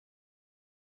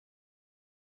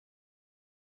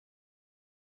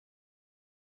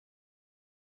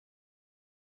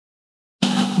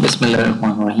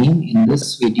Bismillahirrahmanirrahim. In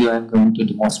this video, I'm going to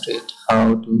demonstrate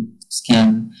how to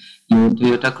scan your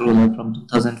Toyota Corolla from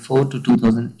 2004 to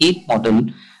 2008 model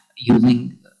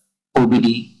using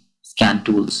OBD scan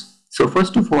tools. So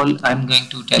first of all, I'm going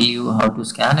to tell you how to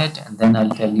scan it, and then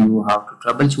I'll tell you how to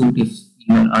troubleshoot if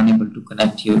you are unable to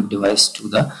connect your device to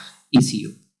the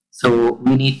ECU. So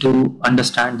we need to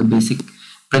understand the basic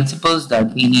principles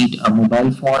that we need a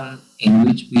mobile phone in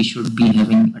which we should be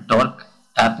having a torque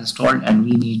app installed, and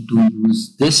we need to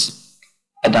use this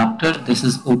adapter. This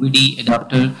is OBD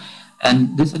adapter,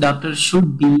 and this adapter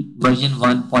should be version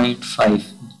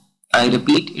 1.5. I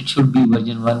repeat, it should be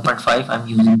version 1.5. I'm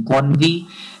using Convi,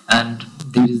 and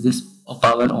there is this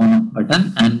power on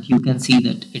button, and you can see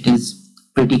that it is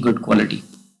pretty good quality.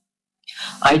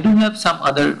 I do have some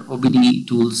other OBD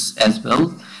tools as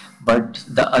well, but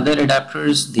the other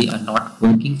adapters, they are not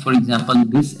working. For example,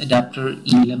 this adapter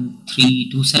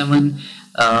ELM327,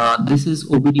 this is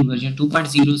OBD version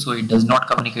 2.0, so it does not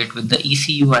communicate with the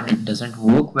ECU and it doesn't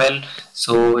work well,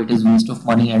 so it is waste of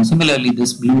money. And similarly,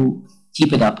 this blue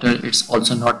cheap adapter, it's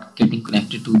also not getting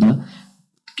connected to the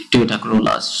Toyota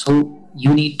Corollas. So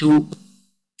you need to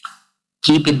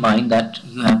keep in mind that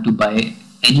you have to buy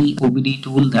any OBD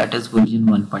tool that is version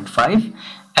 1.5,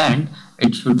 and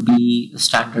it should be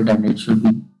standard and it should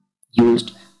be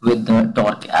used with the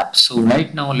torque app. So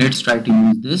right now let's try to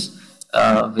use this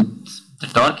with the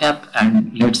torque app,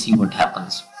 and let's see what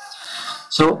happens.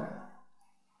 So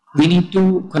we need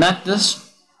to connect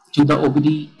this to the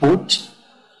OBD port,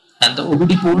 and the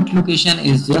OBD port location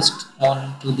is just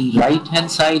on to the right hand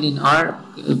side in our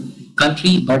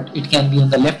country, but it can be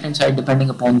on the left hand side depending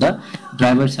upon the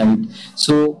driver side.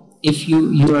 So if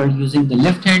you are using the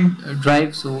left hand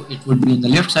drive, so it would be on the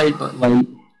left side, but while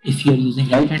if you are using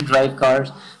right hand drive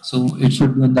cars, so it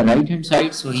should be on the right hand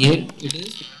side. So here it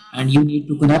is, and you need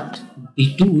to connect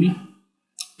the tool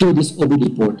to this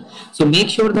OBD port. So make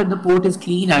sure that the port is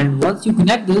clean, and once you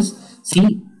connect this,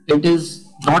 see, it is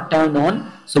not turned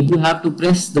on, so you have to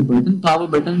press the button, power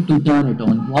button, to turn it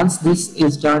on. Once this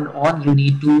is turned on, you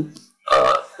need to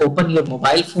open your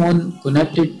mobile phone,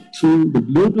 connect it through the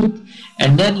Bluetooth,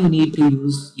 and then you need to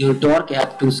use your torque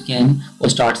app to scan or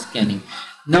start scanning.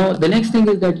 Now the next thing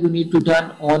is that you need to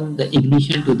turn on the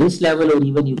ignition to this level, or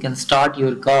even you can start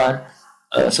your car,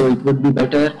 so it would be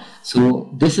better. So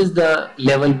this is the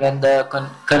level when the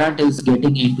current is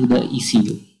getting into the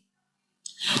ECU.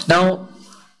 Now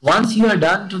once you are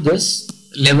done to this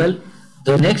level,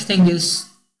 the next thing is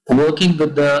working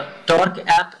with the torque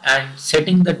app and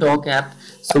setting the torque app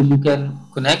so you can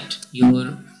connect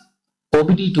your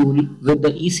OBD tool with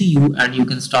the ECU, and you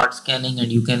can start scanning,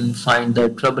 and you can find the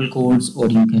trouble codes, or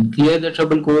you can clear the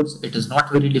trouble codes. It is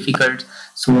not very difficult.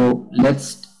 So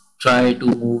let's try to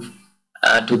move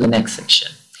to the next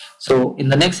section. So in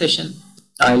the next session,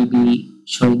 I'll be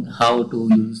showing how to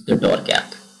use the torque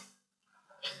app.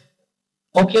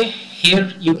 Okay,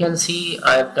 here you can see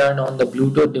I have turned on the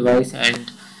Bluetooth device,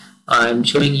 and I'm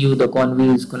showing you the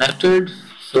Convi is connected.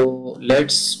 So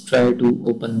let's try to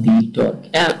open the torque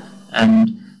app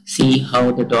and see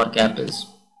how the torque app is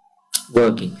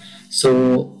working.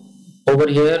 So over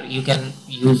here you can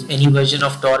use any version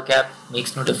of torque app,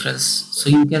 makes no difference. So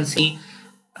you can see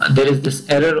there is this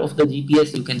error of the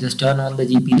GPS. You can just turn on the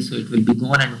GPS, so it will be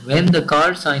gone, and when the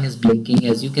car sign is blinking,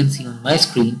 as you can see on my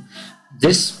screen,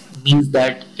 this means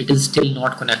that it is still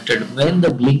not connected. When the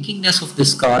blinkingness of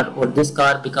this car or this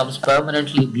car becomes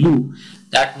permanently blue,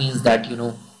 that means that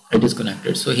it is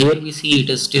connected. So here we see it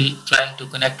is still trying to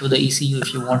connect to the ECU.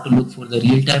 If you want to look for the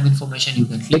real-time information, you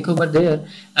can click over there,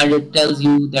 and it tells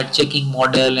you that checking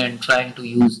model and trying to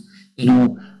use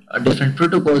different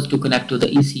protocols to connect to the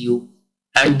ECU.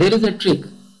 And there is a trick.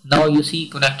 Now you see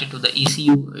connected to the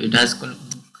ECU, it has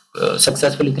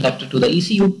successfully connected to the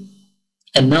ECU.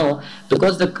 And now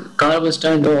because the car was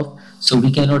turned off, so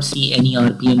we cannot see any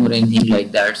RPM or anything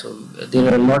like that. So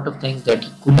there are a lot of things, that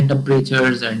coolant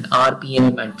temperatures and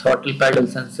RPM and throttle pedal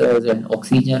sensors and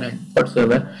oxygen and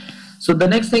whatsoever. So the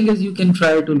next thing is you can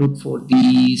try to look for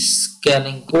the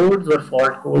scanning codes or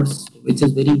fault codes, which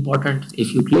is very important.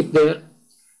 If you click there,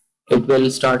 it will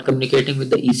start communicating with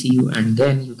the ECU, and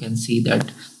then you can see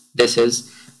that this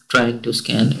is trying to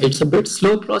scan. It's a bit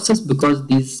slow process because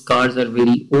these cars are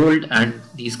very old, and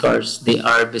these cars, they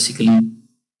are basically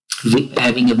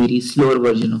having a very slower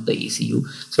version of the ECU,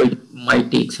 so it might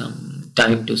take some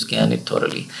time to scan it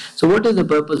thoroughly. So what is the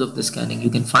purpose of the scanning?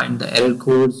 You can find the error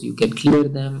codes, you can clear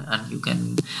them, and you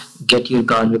can get your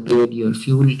car repaired. Your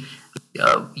fuel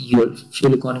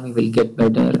economy will get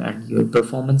better, and your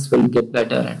performance will get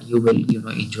better, and you will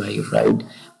enjoy your ride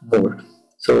more.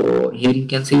 So here you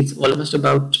can see it's almost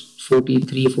about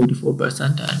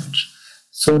 43-44%, and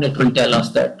soon it will tell us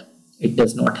that it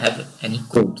does not have any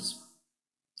codes,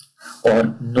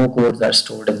 or no codes are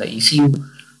stored in the ECU.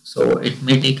 So it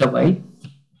may take a while.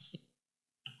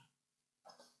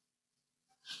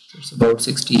 So it's about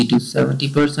 60 to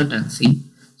 70%, and see,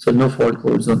 so no fault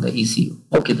codes on the ECU.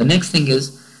 Okay, the next thing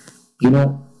is,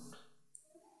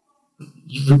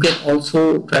 you can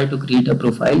also try to create a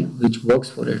profile which works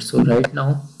for it. So right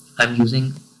now I'm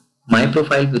using my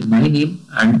profile with my name,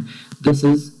 and this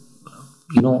is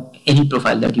any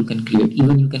profile that you can create.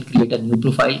 Even you can create a new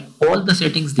profile. All the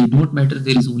settings, they don't matter.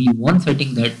 There is only one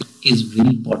setting that is very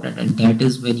important, and that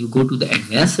is when you go to the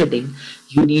advanced setting,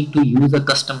 you need to use a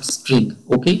custom string.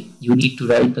 Okay, you need to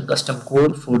write the custom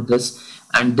code for this,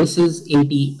 and this is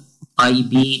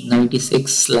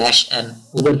 80IB96/n.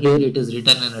 Over here it is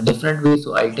written in a different way,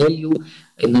 so I'll tell you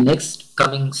in the next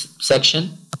coming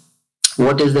section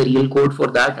what is the real code for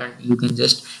that, and you can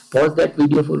just pause that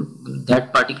video for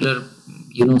that particular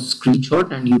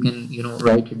screenshot, and you can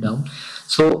write it down.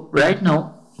 So right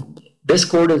now this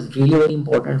code is really very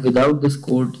important. Without this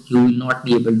code you will not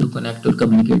be able to connect or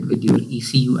communicate with your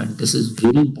ECU, and this is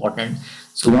very important.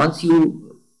 So once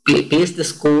you paste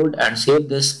this code and save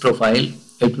this profile,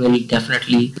 it will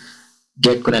definitely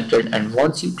get connected. And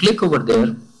once you click over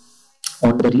there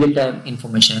on the real-time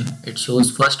information, it shows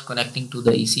first connecting to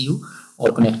the ECU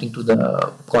or connecting to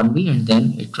the conv, and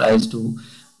then it tries to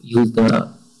use the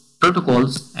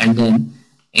protocols, and then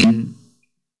in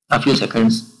a few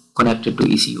seconds connected to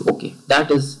ECU. Okay,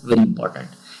 that is very important.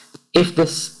 If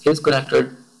this is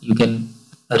connected, you can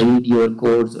read your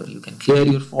codes, or you can clear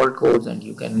your fault codes, and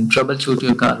you can troubleshoot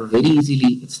your car very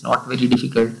easily. It's not very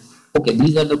difficult. Okay,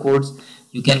 these are the codes.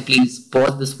 You can please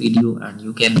pause this video and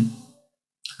you can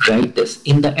write this.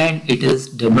 In the end it is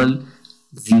 00.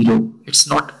 It's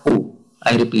not O.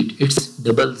 I repeat, it's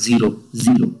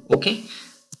 000. Okay,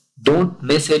 don't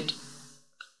miss it.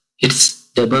 It's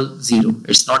 00.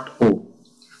 It's not O.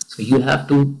 So you have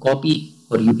to copy,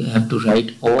 or you have to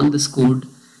write all this code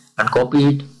and copy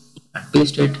it and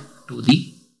paste it to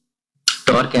the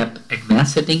torque app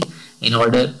advanced setting in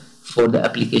order for the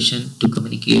application to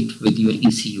communicate with your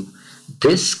ECU.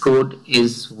 This code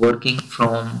is working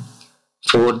for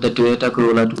the Toyota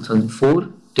Corolla 2004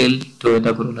 till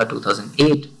Toyota Corolla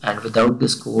 2008, and without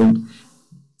this code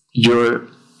your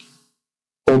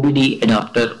OBD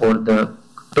adapter or the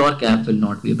torque app will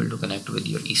not be able to connect with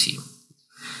your ECU.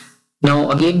 Now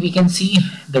again we can see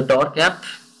the torque app,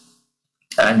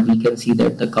 and we can see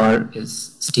that the car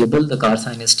is stable, the car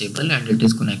sign is stable, and it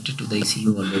is connected to the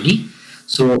ECU already.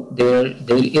 So there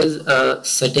is a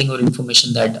setting or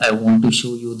information that I want to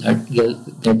show you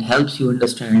that helps you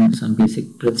understand some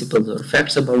basic principles or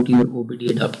facts about your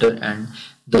OBD adapter and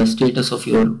the status of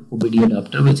your OBD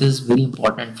adapter, which is very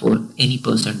important for any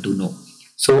person to know.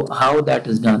 So how that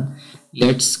is done,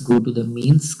 let's go to the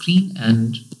main screen,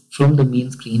 and from the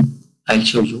main screen I'll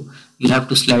show you. You have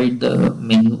to slide the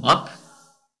menu up.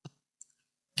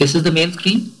 This is the main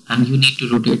screen, and you need to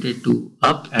rotate it to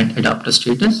up and adapter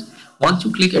status. Once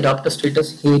you click adapter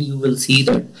status, here you will see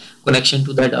that connection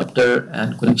to the adapter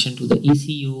and connection to the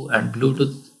ECU and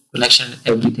Bluetooth connection,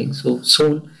 everything. So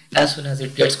as soon as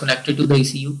it gets connected to the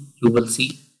ECU, you will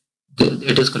see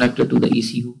it is connected to the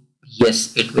ECU.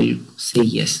 Yes, it will say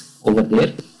yes over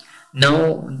there.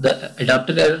 Now the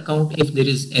adapter error count, if there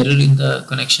is error in the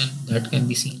connection, that can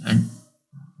be seen, and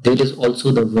there is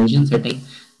also the version setting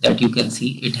that you can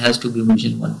see. It has to be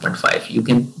version 1.5. You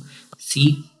can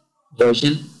see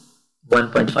version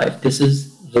 1.5. This is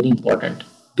very important.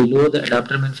 Below the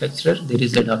adapter manufacturer there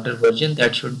is adapter version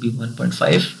that should be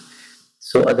 1.5,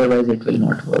 so otherwise it will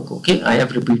not work. Okay, I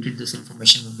have repeated this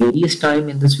information various times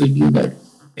in this video that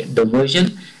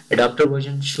the adapter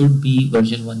version should be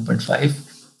version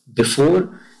 1.5.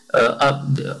 Before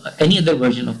any other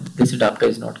version of this adapter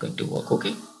is not going to work.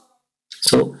 Okay,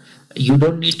 so you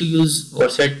don't need to use or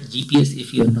set GPS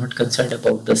if you are not concerned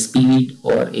about the speed,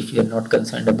 or if you are not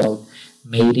concerned about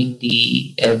measuring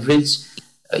the average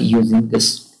using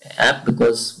this app,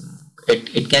 because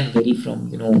it can vary from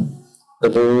the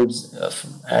roads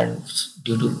and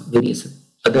due to various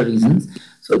other reasons.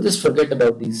 So just forget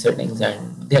about these settings,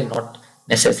 and they are not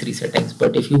necessary settings.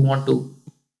 But if you want to,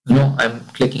 I'm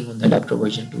clicking on the adapter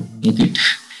version to make it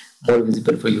more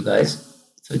visible for you guys.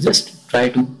 So just try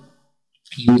to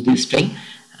use this string,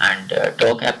 and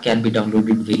torque app can be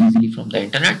downloaded very easily from the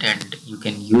internet, and you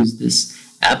can use this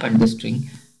app and the string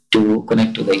to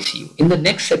connect to the ECU. In the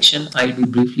next section I'll be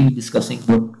briefly discussing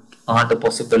what are the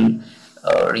possible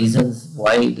reasons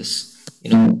why this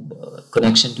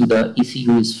connection to the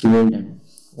ECU is failed, and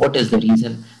what is the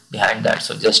reason behind that.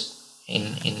 So just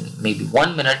in maybe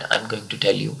 1 minute, I'm going to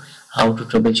tell you how to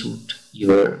troubleshoot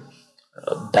your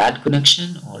bad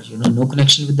connection, or no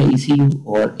connection with the ECU,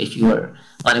 or if you are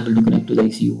unable to connect to the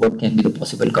ECU, what can be the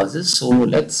possible causes. So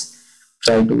let's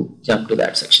try to jump to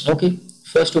that section. Okay,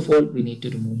 first of all, we need to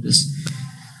remove this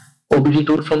OBD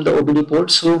tool from the OBD port.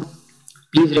 So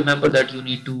please remember that you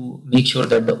need to make sure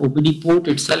that the OBD port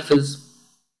itself is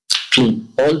clean.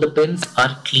 All the pins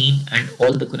are clean and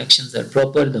all the connections are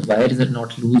proper. The wires are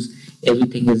not loose.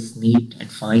 Everything is neat and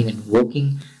fine and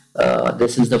working.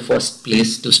 This is the first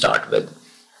place to start with.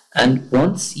 And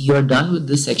once you are done with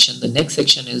this section, the next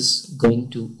section is going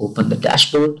to open the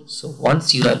dashboard. So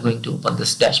once you are going to open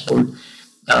this dashboard,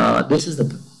 this is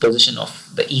the position of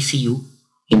the ECU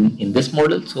in this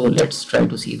model. So let's try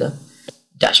to see the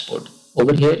dashboard.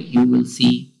 Over here you will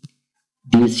see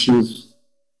these fuses.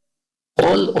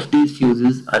 All of these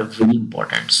fuses are very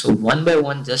important. So one by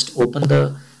one, just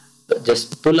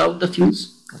pull out the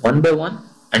fuse one by one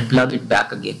and plug it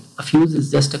back again. A fuse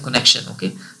is just a connection,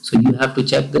 okay? So you have to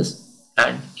check this,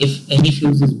 and if any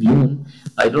fuse is blown,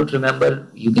 I don't remember,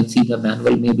 you can see the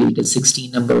manual, maybe it is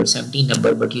 16 number or 17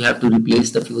 number, but you have to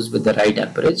replace the fuse with the right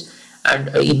amperage. And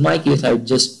in my case, I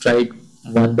just tried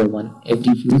one by one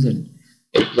every fuse, and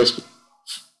it just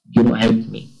helped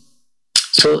me.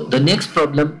 So the next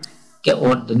problem,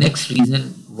 or the next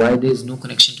reason why there is no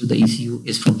connection to the ECU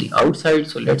is from the outside.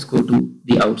 So let's go to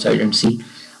the outside and see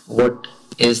what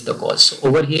is the cause. So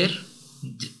over here,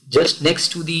 just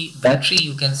next to the battery,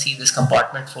 you can see this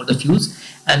compartment for the fuse,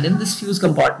 and in this fuse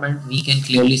compartment we can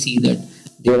clearly see that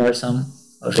there are some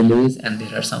relays and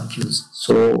there are some fuse.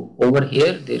 So over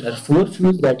here there are 4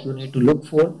 fuse that you need to look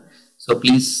for. So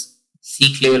please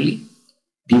see clearly,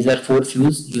 these are 4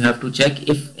 fuse. You have to check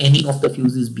if any of the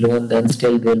fuse is blown, then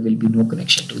still there will be no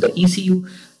connection to the ECU.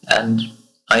 And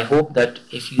I hope that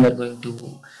if you are going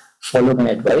to follow my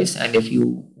advice, and if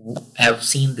you have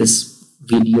seen this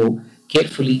video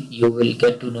carefully, you will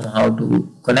get to know how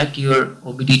to connect your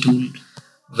OBD tool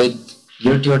with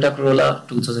your Toyota Corolla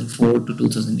 2004 to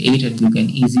 2008, and you can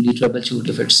easily troubleshoot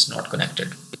if it's not connected.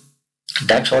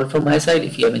 That's all from my side.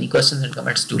 If you have any questions and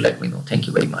comments, do let me know. Thank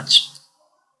you very much.